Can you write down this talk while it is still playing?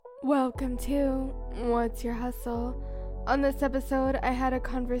Welcome to What's Your Hustle? On this episode, I had a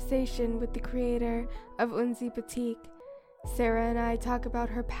conversation with the creator of Unzi Boutique. Sarah and I talk about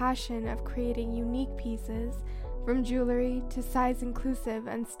her passion of creating unique pieces, from jewelry to size-inclusive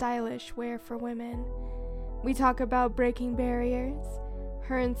and stylish wear for women. We talk about breaking barriers,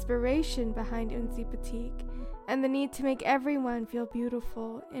 her inspiration behind Unzi Boutique, and the need to make everyone feel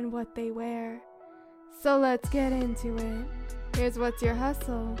beautiful in what they wear. So let's get into it. Here's What's Your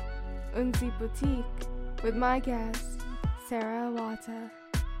Hustle? Unzi Boutique with my guest, Sarah Awata.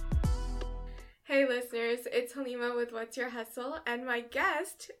 Hey listeners, it's Halima with What's Your Hustle, and my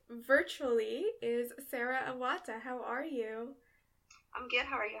guest virtually is Sarah Awata. How are you? I'm good.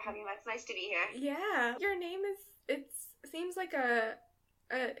 How are you, Halima? It's nice to be here. Yeah. Your name seems like a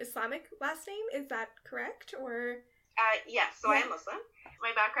Islamic last name. Is that correct? Or Yes, so Yeah. I am Muslim.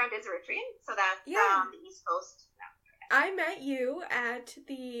 My background is Eritrean, so that's the East Coast. I met you at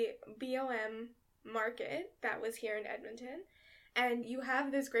the BOM market that was here in Edmonton, and you have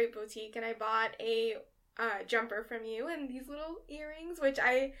this great boutique, and I bought a jumper from you and these little earrings, which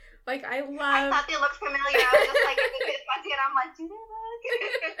I love. I thought they looked familiar. I was just like, and I'm like, do they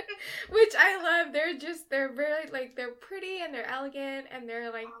look? Which I love. They're very, they're pretty and they're elegant and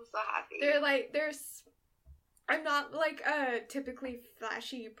they're like, I'm so happy. I'm not like a typically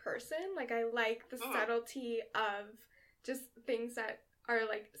flashy person. Like, I like the subtlety of just things that are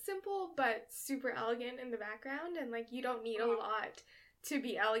like simple but super elegant in the background, and like you don't need a lot to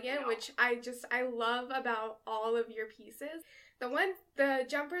be elegant, which I love about all of your pieces. The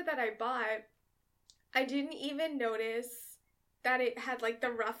jumper that I bought, I didn't even notice that it had like the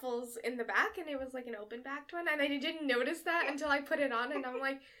ruffles in the back, and it was like an open backed one, and I didn't notice that until I put it on, and I'm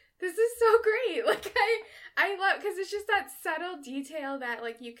like, this is so great. Like, I love, because it's just that subtle detail that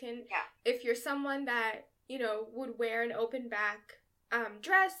like you can, if you're someone that, you know, would wear an open back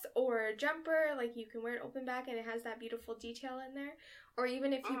dress or jumper, like you can wear an open back and it has that beautiful detail in there. Or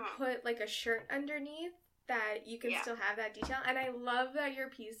even if you put like a shirt underneath, that you can still have that detail. And I love that your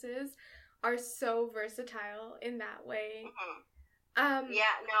pieces are so versatile in that way.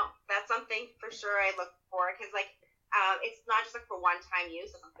 That's something for sure I look for, because like it's not just like for one-time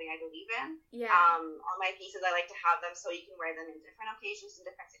use. It's something I believe in. On my pieces, I like to have them so you can wear them in different occasions, in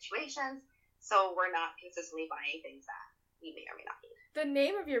different situations, so we're not consistently buying things that we may or may not need. The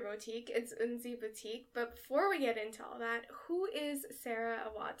name of your boutique is Unzi Boutique, but before we get into all that, who is Sarah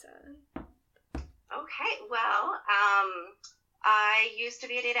Awata? Okay, well, I used to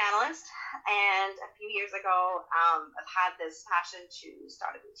be a data analyst, and a few years ago, I've had this passion to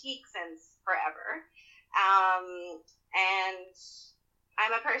start a boutique since forever. And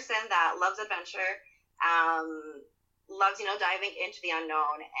I'm a person that loves adventure, loves, diving into the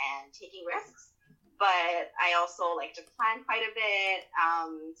unknown and taking risks, but I also like to plan quite a bit.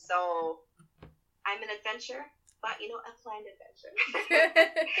 So I'm an adventurer, but, a planned adventure.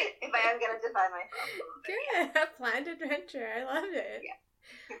 If I am going to define myself a little bit. Good, a planned adventure. I love it. Yeah.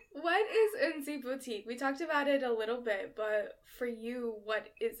 What is Unzi Boutique? We talked about it a little bit, but for you, what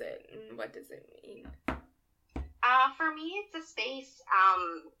is it and what does it mean? For me, it's a space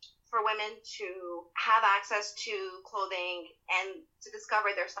for women to have access to clothing and to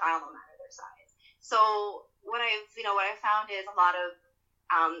discover their style no matter their size. So what I've found is a lot of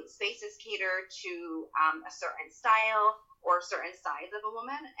spaces cater to a certain style or a certain size of a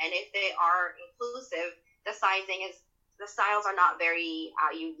woman, and if they are inclusive, the styles are not very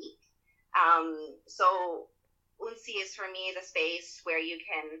unique. So Unzi is for me the space where you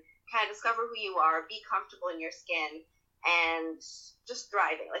can kind of discover who you are, be comfortable in your skin, and just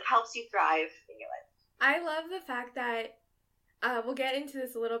thriving. Like, helps you thrive in your life. I love the fact that, we'll get into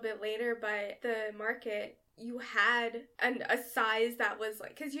this a little bit later, but the market, you had a size that was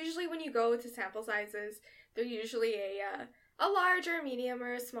like, because usually when you go to sample sizes, they're usually a large or a medium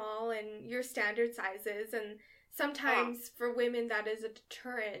or a small, and your standard sizes, and sometimes for women that is a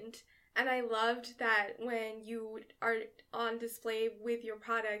deterrent. And I loved that when you are on display with your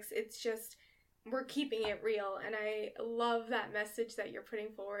products, it's just, we're keeping it real. And I love that message that you're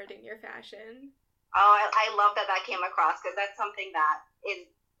putting forward in your fashion. Oh, I love that came across, because that's something that is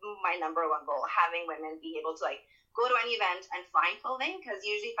my number one goal, having women be able to like go to any event and find clothing. Because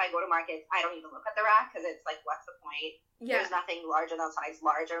usually if I go to markets, I don't even look at the rack, because it's like, what's the point? Yeah. There's nothing larger than size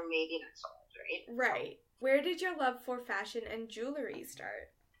large, or maybe an extra large, right? Right. So, where did your love for fashion and jewelry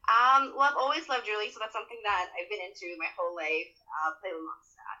start? Well, I've always loved jewelry, so that's something that I've been into my whole life. Played with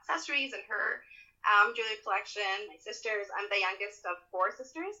mom's accessories and her jewelry collection. My sisters, I'm the youngest of 4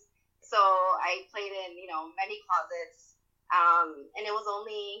 sisters, so I played in, many closets. And it was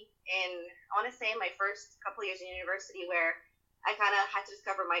only in, I want to say, my first couple years in university where I kind of had to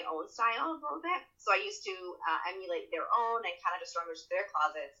discover my own style a little bit. So I used to emulate their own and kind of just rummage their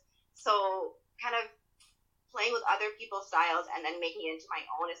closets. So kind of playing with other people's styles and then making it into my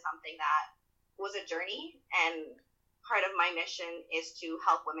own is something that was a journey. And part of my mission is to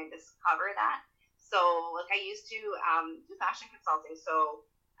help women discover that. So like I used to do fashion consulting. So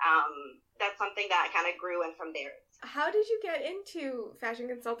that's something that kind of grew in from there. How did you get into fashion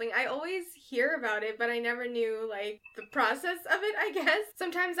consulting? I always hear about it, but I never knew, like, the process of it, I guess.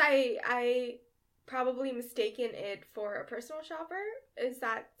 Sometimes I probably mistaken it for a personal shopper. Is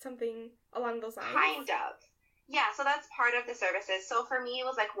that something along those lines? Kind of. Yeah, so that's part of the services. So for me, it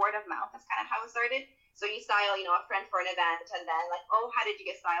was like word of mouth. That's kind of how it started. So you style, a friend for an event, and then like, oh, how did you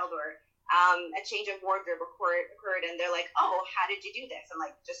get styled? Or a change of wardrobe occurred, and they're like, oh, how did you do this? And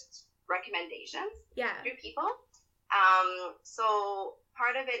like, just recommendations through people. So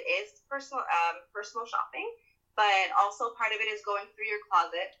part of it is personal shopping, but also part of it is going through your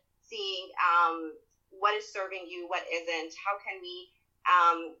closet, seeing what is serving you, what isn't. How can we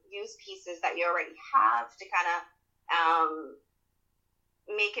use pieces that you already have to kind of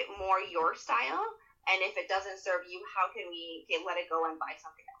make it more your style? And if it doesn't serve you, how can we let it go and buy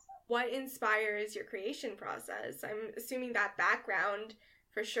something else? What inspires your creation process? I'm assuming that background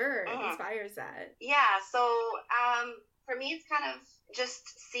for sure inspires that. Yeah, so for me, it's kind of just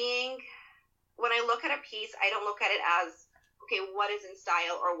seeing, when I look at a piece, I don't look at it as, okay, what is in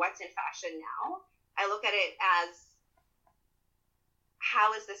style or what's in fashion now. I look at it as,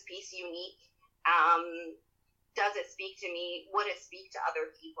 how is this piece unique? Does it speak to me? Would it speak to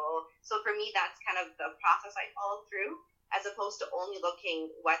other people? So for me, that's kind of the process I follow through, as opposed to only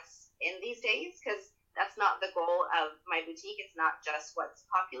looking what's in these days, because that's not the goal of my boutique. It's not just what's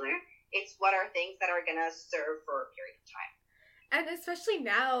popular. It's what are things that are going to serve for a period of time. And especially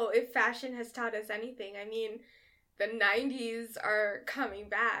now, if fashion has taught us anything, I mean, the 90s are coming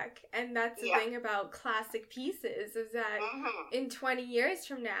back. And that's the thing about classic pieces, is that in 20 years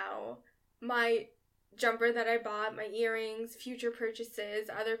from now, my jumper that I bought, my earrings, future purchases,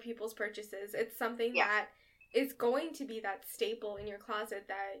 other people's purchases, it's something that is going to be that staple in your closet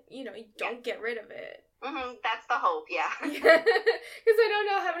that, you don't get rid of it. That's the hope, Because I don't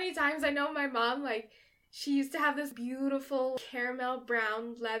know how many times I know my mom, like, she used to have this beautiful caramel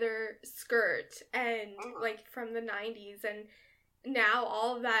brown leather skirt, and, like, from the 90s, and now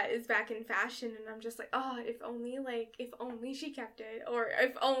all of that is back in fashion, and I'm just like, oh, if only she kept it, or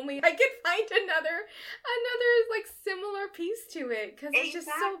if only I could find another like similar piece to it, because it's just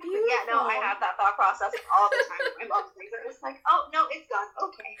so beautiful. Yeah, no, I have that thought process all the time. My mom's things are just like, oh no, it's gone.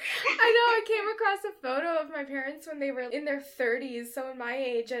 Okay. I know. I came across a photo of my parents when they were in their 30s, so in my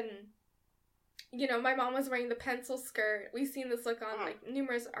age, and my mom was wearing the pencil skirt. We've seen this look on like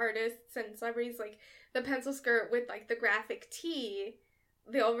numerous artists and celebrities, like the pencil skirt with like the graphic tee,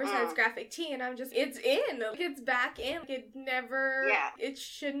 the oversized graphic tee, and I'm just, it's in. Like, it's back in. It never, it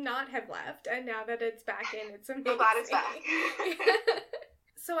should not have left, and now that it's back in, it's amazing. I'm glad it's back.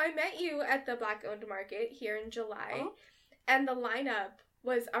 So I met you at the Black Owned Market here in July, and the lineup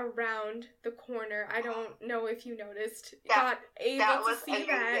was around the corner. I don't know if you noticed. That was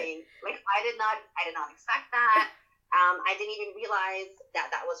amazing. Like, I did not expect that. I didn't even realize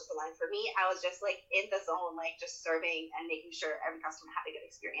that was just a line for me. I was just like in the zone, like just serving and making sure every customer had a good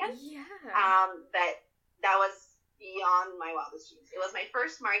experience. Yeah. But that was beyond my wildest dreams. It was my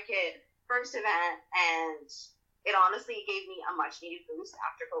first market, first event, and it honestly gave me a much needed boost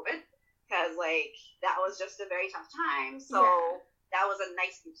after COVID, because like that was just a very tough time. So that was a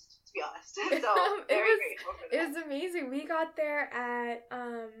nice boost, to be honest. So very grateful for that. It was amazing. We got there at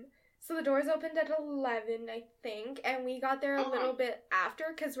so the doors opened at 11, I think, and we got there a little bit after,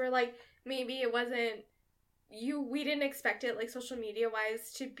 because we're like, maybe it wasn't, we didn't expect it, like, social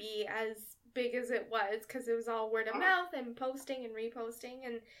media-wise, to be as big as it was, because it was all word of mouth and posting and reposting,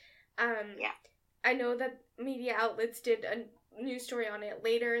 and I know that media outlets did a news story on it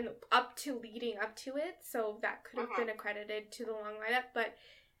later, leading up to it, so that could have been accredited to the long lineup, but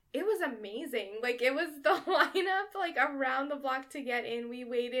it was amazing. Like, it was the lineup, like, around the block to get in. We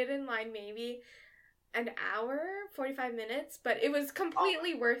waited in line maybe an hour, 45 minutes, but it was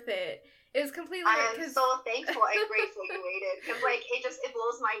completely worth it. It was completely worth it. I am so thankful and grateful you waited, because, like, it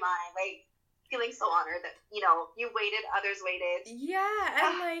blows my mind. Like, feeling so honored that, you waited, others waited. Yeah,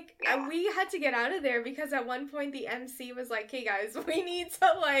 and, like, we had to get out of there, because at one point the MC was like, hey, guys, we need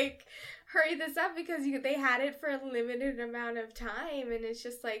to, like, hurry this up, because they had it for a limited amount of time, and it's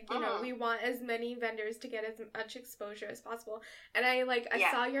just like, we want as many vendors to get as much exposure as possible. And I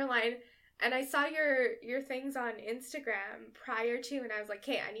saw your line, and I saw your things on Instagram prior to, and I was like,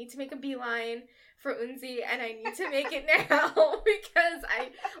 hey, I need to make a beeline for Unzi, and I need to make it now because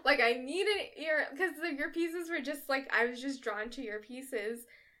I need because your pieces were just like, I was just drawn to your pieces.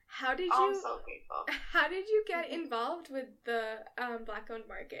 How did you? I'm so grateful. How did you get involved with the Black-owned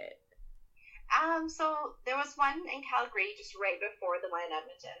market? So there was one in Calgary just right before the one in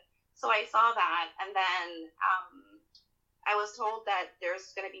Edmonton. So I saw that, and then I was told that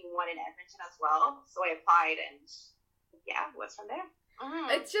there's going to be one in Edmonton as well. So I applied, and yeah, what's from there?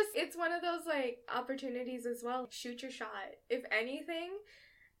 Mm-hmm. It's one of those like opportunities as well. Shoot your shot. If anything,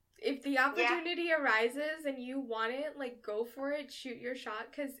 if the opportunity arises and you want it, like, go for it, shoot your shot.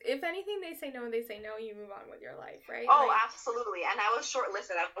 Because if anything, they say no, you move on with your life, right? Oh, like, absolutely. And I was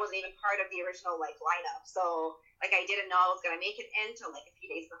shortlisted. I wasn't even part of the original, like, lineup. So, like, I didn't know I was going to make it in until, like, a few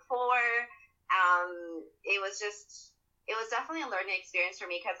days before. It was definitely a learning experience for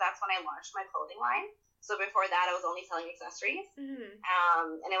me because that's when I launched my clothing line. So before that, I was only selling accessories. Mm-hmm.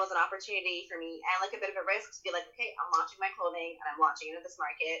 And it was an opportunity for me and like a bit of a risk to be like, okay, I'm launching my clothing and I'm launching into this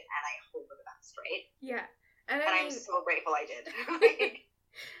market and I hope for the best, right? Yeah. And I'm so grateful I did.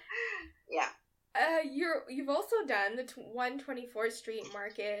 Yeah. You've also done the 124th Street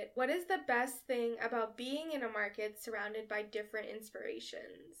Market. What is the best thing about being in a market surrounded by different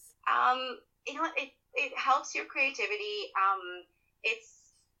inspirations? You know what? It helps your creativity.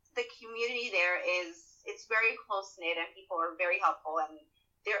 It's the community there it's very close knit and people are very helpful and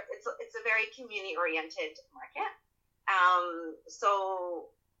it's a very community oriented market.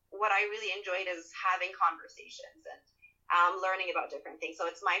 So what I really enjoyed is having conversations and learning about different things. So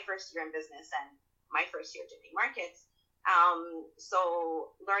it's my first year in business and my first year doing markets.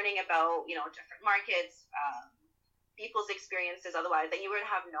 So learning about, you know, different markets, people's experiences otherwise that you wouldn't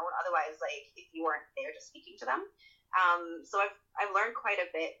have known otherwise, like if you weren't there just speaking to them. So I've learned quite a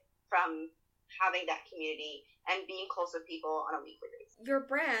bit from having that community and being close with people on a weekly basis. Your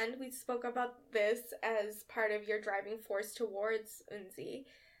brand, we spoke about this as part of your driving force towards Unzi,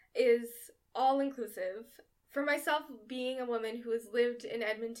 is all inclusive. For myself, being a woman who has lived in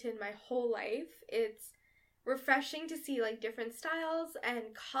Edmonton my whole life, it's refreshing to see like different styles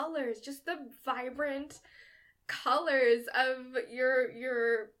and colors, just the vibrant colors of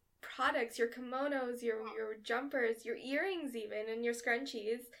your products, your kimonos, your jumpers, your earrings even, and your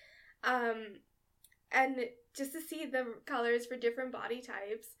scrunchies. And just to see the colors for different body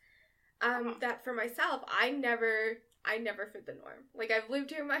types, that for myself, I never fit the norm. Like, I've lived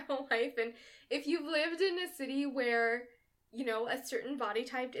here my whole life, and if you've lived in a city where, you know, a certain body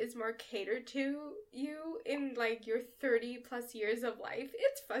type is more catered to you in, like, your 30 plus years of life,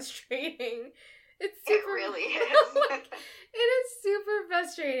 it's frustrating. It really is. Like, it is super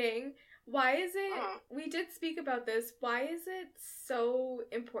frustrating. Why is it, we did speak about this, why is it so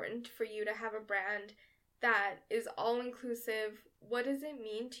important for you to have a brand that is all-inclusive? What does it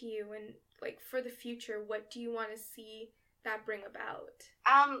mean to you? And, like, for the future, what do you want to see that bring about?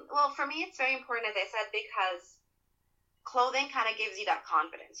 Well, for me, it's very important, as I said, because clothing kind of gives you that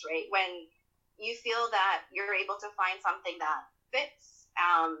confidence, right? When you feel that you're able to find something that fits,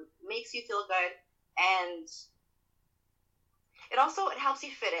 makes you feel good, and it helps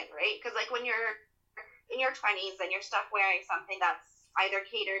you fit in, right? Because like when you're in your 20s and you're stuck wearing something that's either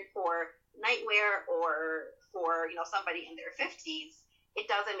catered for nightwear or for, you know, somebody in their 50s,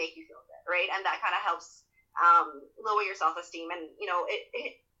 it doesn't make you feel good, right? And that kind of helps lower your self-esteem, and you know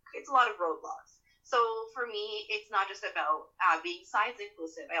it's a lot of roadblocks. So for me, it's not just about being size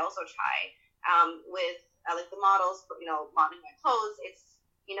inclusive. I also try with like the models, you know, modeling my clothes. It's,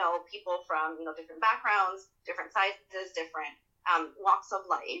 you know, people from, you know, different backgrounds, different sizes, different walks of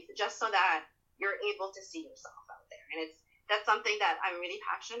life, just so that you're able to see yourself out there. And that's something that I'm really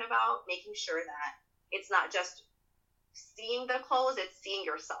passionate about, making sure that it's not just seeing the clothes, it's seeing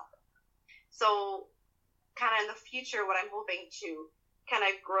yourself. So kind of in the future, what I'm hoping to kind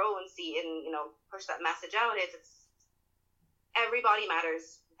of grow and see and, you know, push that message out is it's everybody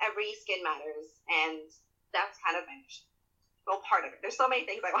matters, every skin matters, and that's kind of my mission. Well, part of it. There's so many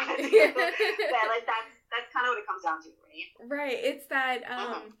things I want to do. But like that's kind of what it comes down to, right? Right. It's that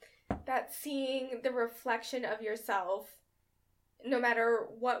that seeing the reflection of yourself, no matter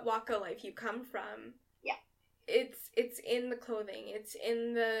what walk of life you come from. Yeah. It's in the clothing. It's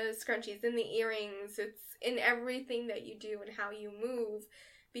in the scrunchies, in the earrings. It's in everything that you do and how you move,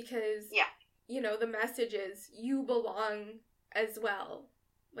 because you know the message is you belong as well.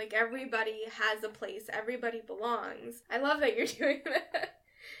 Like, everybody has a place. Everybody belongs. I love that you're doing that.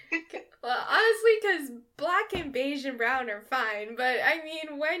 Well, honestly, because black and beige and brown are fine. But, I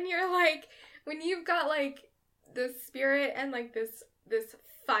mean, when you've got, like, the spirit and, like, this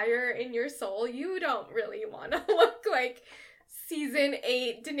fire in your soul, you don't really want to look, like, Season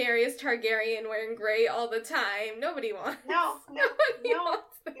 8 Daenerys Targaryen wearing gray all the time. Nobody wants. Nobody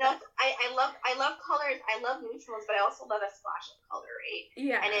wants that. I love colors. I love neutrals, but I also love a splash of color, right?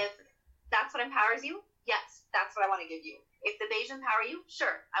 Yeah. And if that's what empowers you, yes, that's what I want to give you. If the beige empower you,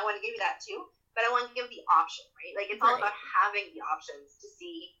 sure, I want to give you that too. But I want to give the option, right? Like, it's all about having the options to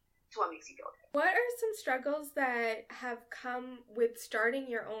see to what makes you feel good. What are some struggles that have come with starting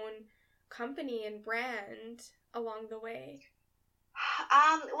your own company and brand along the way?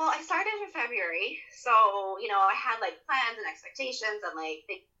 Well, I started in February, so, you know, I had, like, plans and expectations and, like,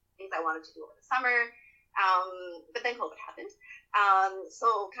 things I wanted to do over the summer, but then COVID happened,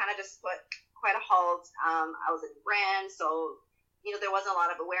 so kind of just put quite a halt. I was in brand, so, you know, there wasn't a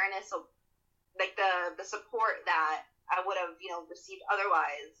lot of awareness, so, like, the support that I would have, you know, received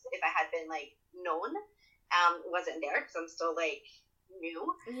otherwise if I had been, like, known, wasn't there, because I'm still, like,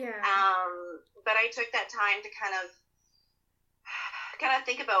 new. Yeah. But I took that time to kind of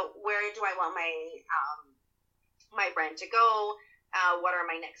think about where do I want my brand to go, what are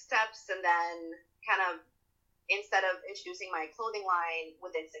my next steps, and then kind of, instead of introducing my clothing line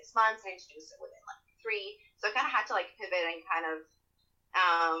within 6 months, I introduced it within like 3. So I kind of had to like pivot and kind of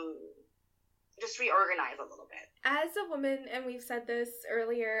just reorganize a little bit. As a woman, and we've said this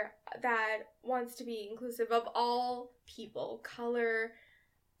earlier, that wants to be inclusive of all people, color,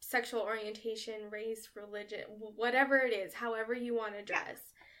 sexual orientation, race, religion, whatever it is, however you want to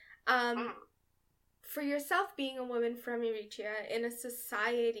dress. For yourself, being a woman from Eritrea in a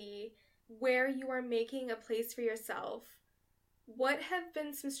society where you are making a place for yourself, what have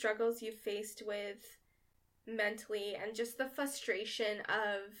been some struggles you've faced with mentally, and just the frustration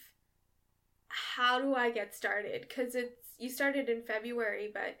of how do I get started? Because you started in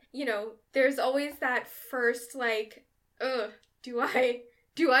February, but, you know, there's always that first, like, do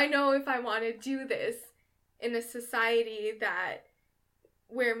I know if I want to do this in a society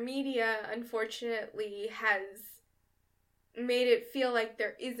where media, unfortunately, has made it feel like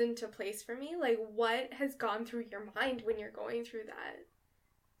there isn't a place for me? Like, what has gone through your mind when you're going through that?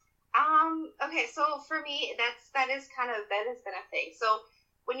 Okay, so for me, that has been a thing. So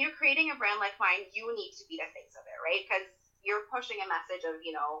when you're creating a brand like mine, you need to be the face of it, right? Because you're pushing a message of,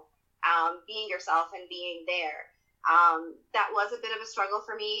 you know, being yourself and being there. That was a bit of a struggle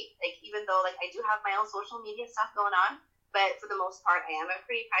for me, like, even though, like, I do have my own social media stuff going on, but for the most part, I am a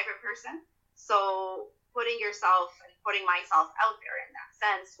pretty private person. So putting yourself and putting myself out there in that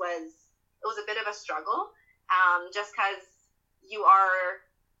sense was a bit of a struggle, just because you are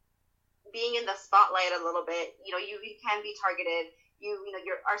being in the spotlight a little bit. You know, you can be targeted. You know,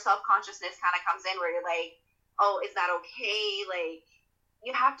 our self-consciousness kind of comes in where you're like, oh, is that okay? Like,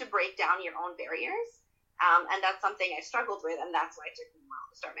 you have to break down your own barriers. And that's something I struggled with, and that's why it took me a while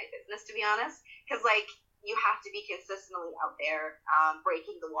to start my business, to be honest. Because, like, you have to be consistently out there,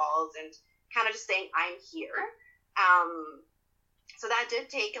 breaking the walls and kind of just saying, I'm here. So that did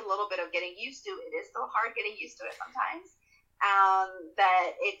take a little bit of getting used to. It is still hard getting used to it sometimes.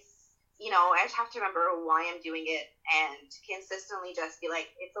 But it's, you know, I just have to remember why I'm doing it and consistently just be like,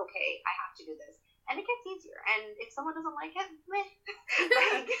 it's okay, I have to do this. And it gets easier. And if someone doesn't like it, like,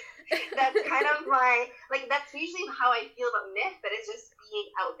 that's kind of that's usually how I feel about myth, but it's just being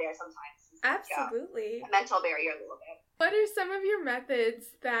out there sometimes. Absolutely. A mental barrier a little bit. What are some of your methods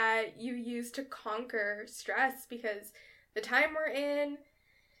that you use to conquer stress? Because the time we're in,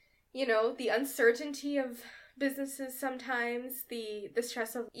 you know, the uncertainty of businesses sometimes, the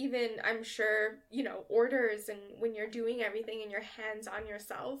stress of even, I'm sure, you know, orders, and when you're doing everything and your hands on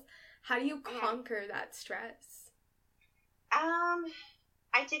yourself, how do you conquer that stress?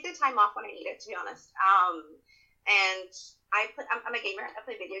 I take the time off when I need it, to be honest. And I'm a gamer. I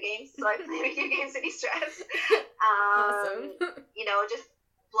play video games, so I play video games to de-stress. Awesome. You know, just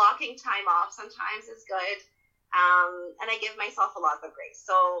blocking time off sometimes is good. And I give myself a lot of grace.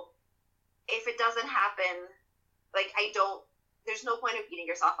 So if it doesn't happen, like, there's no point of beating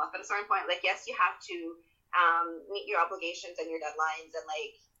yourself up at a certain point. Like, yes, you have to meet your obligations and your deadlines and,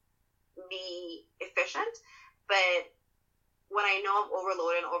 like, be efficient, but when I know I'm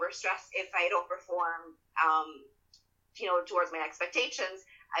overloaded and overstressed, if I don't perform, you know, towards my expectations,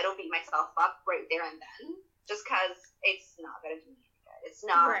 I don't beat myself up right there and then, just because it's not going to do me any good. It's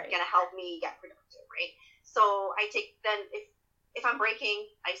not going to help me get productive, right? So I take, then if I'm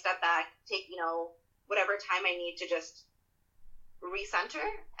breaking, I step back, take, you know, whatever time I need to just recenter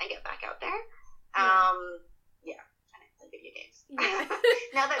and get back out there. Video games. Yeah.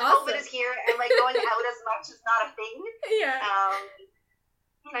 Now that awesome. COVID is here and, like, going out as much is not a thing. Yeah.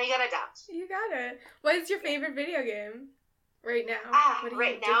 You know, you gotta adapt. You gotta. What is your favorite video game right now?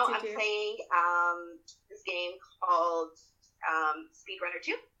 Right now I'm playing this game called Speedrunner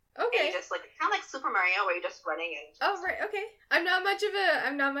 2. Okay. And you just like kind of like Super Mario, where you're just running and. Oh right, okay. I'm not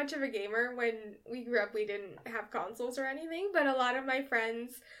much of a gamer. When we grew up, we didn't have consoles or anything, but a lot of my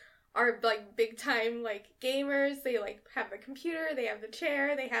friends are like big time like gamers. They like have the computer, they have the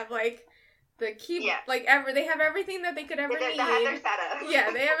chair, they have like the keyboard, like they have everything that they could ever need. They have their setup.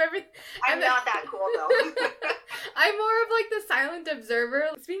 Yeah, they have everything. I'm not that cool though. I'm more of like the silent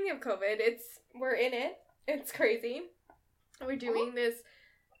observer. Speaking of COVID, we're in it. It's crazy. We're doing this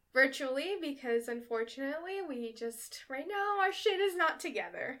virtually because unfortunately right now our shit is not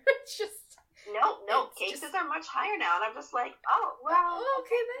together. It's just no cases are much higher now, and I'm just like, oh well,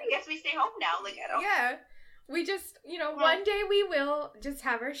 okay then. I guess we stay home now. Like I don't. Yeah, we just one day we will just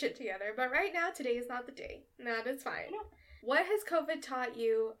have our shit together, but right now today is not the day. That is fine. Yeah. What has COVID taught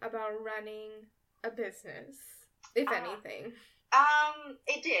you about running a business, if anything?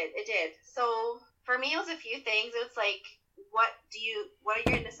 It did. So for me, it was a few things. It was like, what are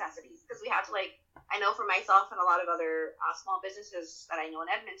your necessities? Because we have to I know for myself and a lot of other small businesses that I know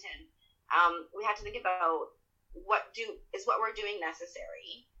in Edmonton, we had to think about what we're doing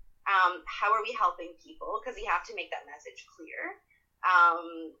necessary? How are we helping people? Because you have to make that message clear.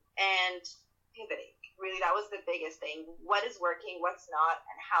 And pivoting. Really, that was the biggest thing. What is working, what's not,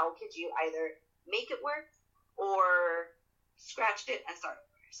 and how could you either make it work or scratched it and started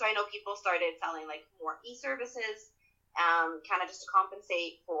over? So I know people started selling more e-services, kind of just to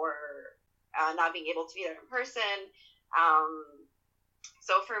compensate for not being able to be there in person.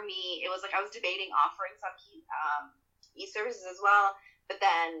 So for me, it was I was debating offering some e-services as well, but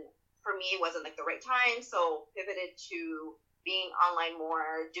then for me, it wasn't the right time, so pivoted to being online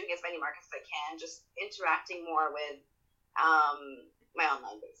more, doing as many markets as I can, just interacting more with my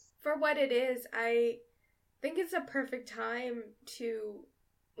online base. For what it is, I think it's a perfect time to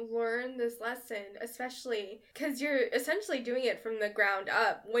learn this lesson, especially because you're essentially doing it from the ground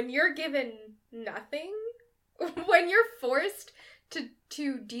up. When you're given nothing, when you're forced to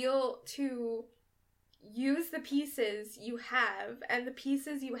use the pieces you have, and the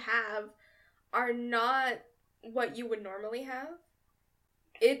pieces you have are not what you would normally have,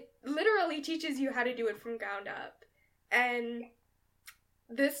 it literally teaches you how to do it from ground up. And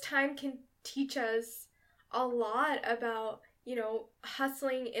this time can teach us a lot about,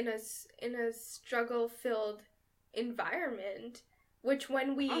 hustling in a struggle-filled environment, which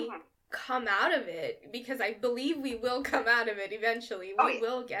when we come out of it, because I believe we will come out of it eventually, we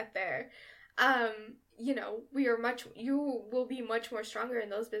will get there. You will be much more stronger,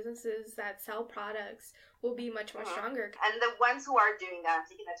 and those businesses that sell products will be much more stronger. And the ones who are doing that,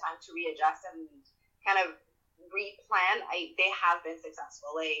 taking the time to readjust and kind of replan, they have been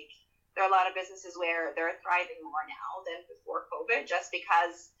successful. There are a lot of businesses where they're thriving more now than before COVID, just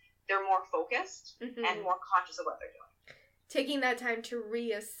because they're more focused and more conscious of what they're doing. Taking that time to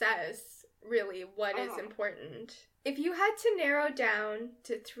reassess really what is important. If you had to narrow down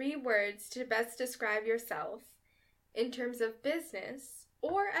to 3 words to best describe yourself in terms of business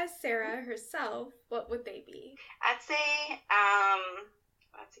or as Sarah herself, what would they be? I'd say,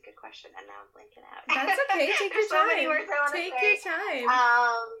 that's a good question, and now I'm blanking out. That's okay. Take your time. So many words I want to say. Take your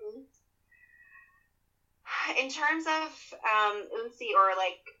time. In terms of Unsi, or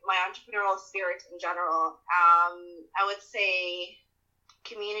my entrepreneurial spirit in general, I would say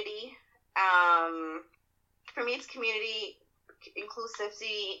community. For me, it's community,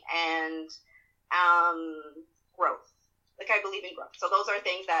 inclusivity, and growth. I believe in growth. So those are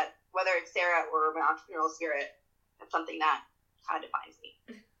things that, whether it's Sarah or my entrepreneurial spirit, that's something that kind of defines me.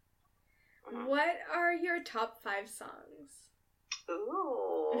 What are your top 5 songs?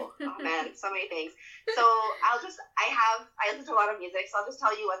 Ooh, oh man, so many things. So I listen to a lot of music, so I'll just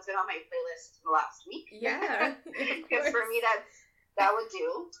tell you what's been on my playlist the last week. Yeah. Because for me, that would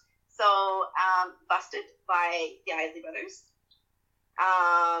do. So, Busted by the Isley Brothers.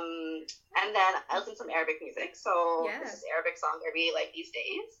 And then I listen to some Arabic music. So this is Arabic song every these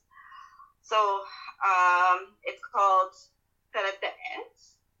days. So, it's called Taradda'at.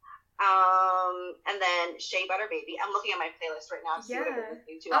 And then Shea Butter Baby. I'm looking at my playlist right now to see what I'm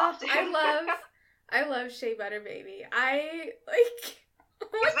listening to often. I love Shea Butter Baby. It's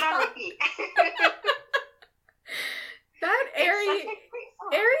been on repeat. That Ari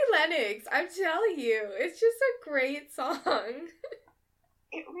Lennox, I'm telling you, it's just a great song.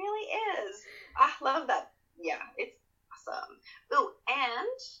 It really is. I love that. Yeah, it's awesome. Ooh,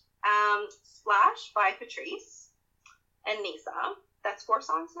 and Splash by Patrice and Nisa. That's 4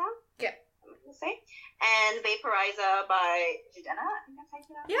 songs now? Yeah. I'm going to say. And Vaporiza by Jadena. I think that's how you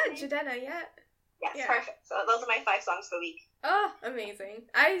pronounce it. Yeah, Jadena, yeah. Yes, yeah. Perfect. So those are my 5 songs for the week. Oh, amazing.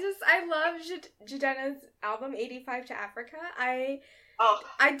 I love Jidenna's album, 85 to Africa. I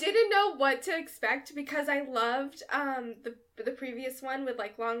didn't know what to expect because I loved the previous one with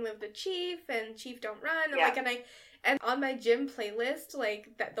like Long Live the Chief and Chief Don't Run and on my gym playlist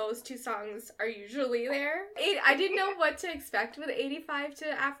those two songs are usually there. I didn't know what to expect with 85 to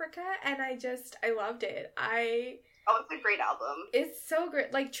Africa, and I loved it. It's a great album. It's so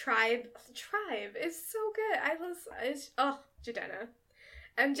great. Like Tribe is so good. Jidenna.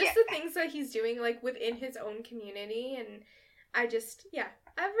 And just the things that he's doing like within his own community, and I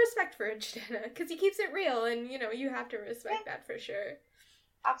have respect for Jidenna because he keeps it real, and you have to respect that for sure.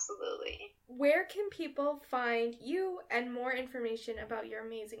 Absolutely. Where can people find you and more information about your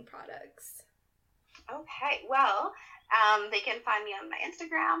amazing products? Okay, well, they can find me on my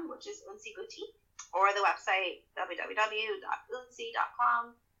Instagram, which is Unsi Boutique, or the website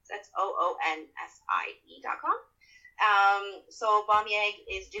www.unsi.com. That's OONSIE.com. So Bamyang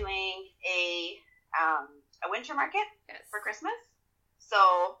is doing a winter market for Christmas.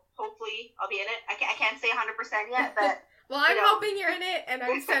 So hopefully I'll be in it. I can't say 100% yet, but well, I'm hoping you're in it, and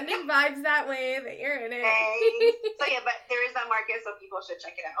I'm sending vibes that way that you're in it. So but there is that market, so people should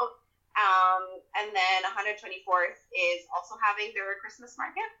check it out. And then 124th is also having their Christmas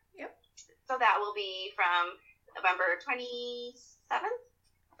market. Yep. So that will be from November 27th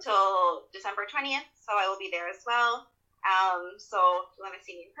till December 20th. So I will be there as well. So if you want to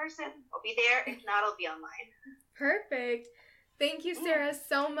see me in person, I'll be there. If not, I'll be online. Perfect. Thank you, Sarah,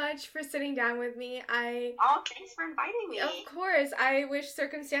 so much for sitting down with me. Thanks for inviting me. Of course. I wish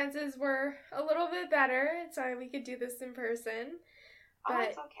circumstances were a little bit better so we could do this in person. But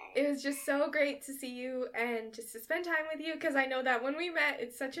it's okay. It was just so great to see you and just to spend time with you, because I know that when we met,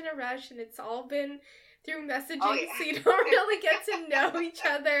 it's such in a rush and it's all been through messaging, so you don't really get to know each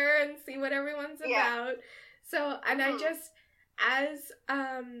other and see what everyone's about. So, and I just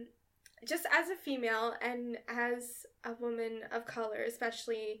as a female and as a woman of color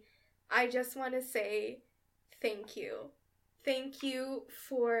especially, I just want to say thank you. Thank you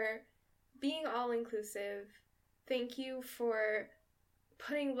for being all-inclusive. Thank you for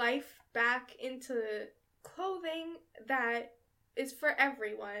putting life back into clothing that is for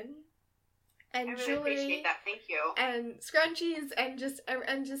everyone. And I really jewelry, appreciate that. Thank you. and scrunchies, and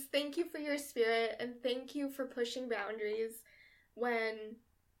just thank you for your spirit, and thank you for pushing boundaries when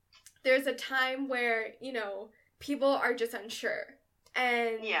there's a time where, people are just unsure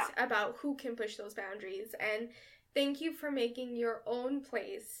and about who can push those boundaries. And thank you for making your own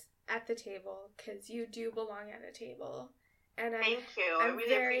place at the table, because you do belong at a table. And thank you. I'm really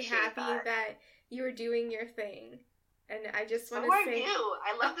very happy that you're doing your thing. And I just want to say... So are you.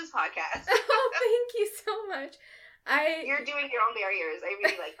 I love this podcast. Oh, thank you so much. You're doing your own barriers. I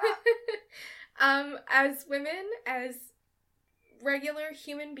really like that. As women, as regular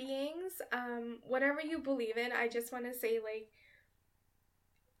human beings, whatever you believe in, I just want to say,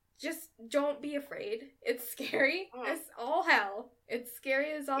 just don't be afraid. It's scary as all hell. It's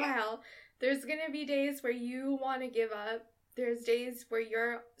scary as all hell. There's going to be days where you want to give up. There's days where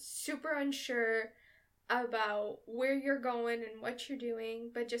you're super unsure about where you're going and what you're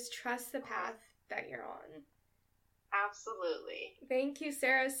doing, but just trust the path that you're on. Absolutely. Thank you,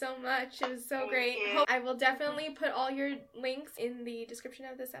 Sarah, so much. It was so great. I will definitely put all your links in the description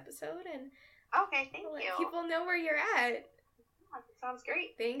of this episode, and okay, thank you. Let people know where you're at. Sounds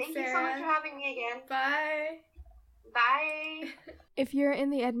great. Thanks, Thank Sarah. you so much for having me again. Bye. Bye. If you're in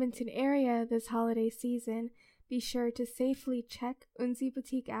the Edmonton area this holiday season, be sure to safely check Unsi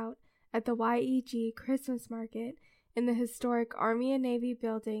Boutique out at the YEG Christmas Market in the historic Army and Navy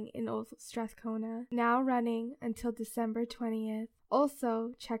building in Old Strathcona, now running until December 20th.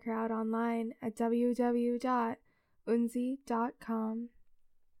 Also, check her out online at www.unsi.com.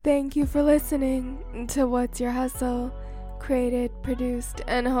 Thank you for listening to What's Your Hustle, created, produced,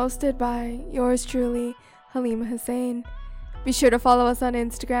 and hosted by yours truly, Halima Hussein. Be sure to follow us on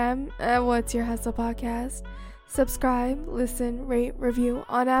Instagram at What's Your Hustle Podcast. Subscribe, listen, rate, review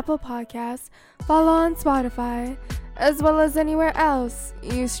on Apple Podcasts, follow on Spotify, as well as anywhere else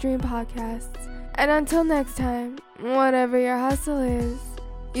you stream podcasts. And until next time, whatever your hustle is,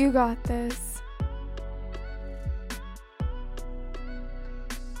 you got this.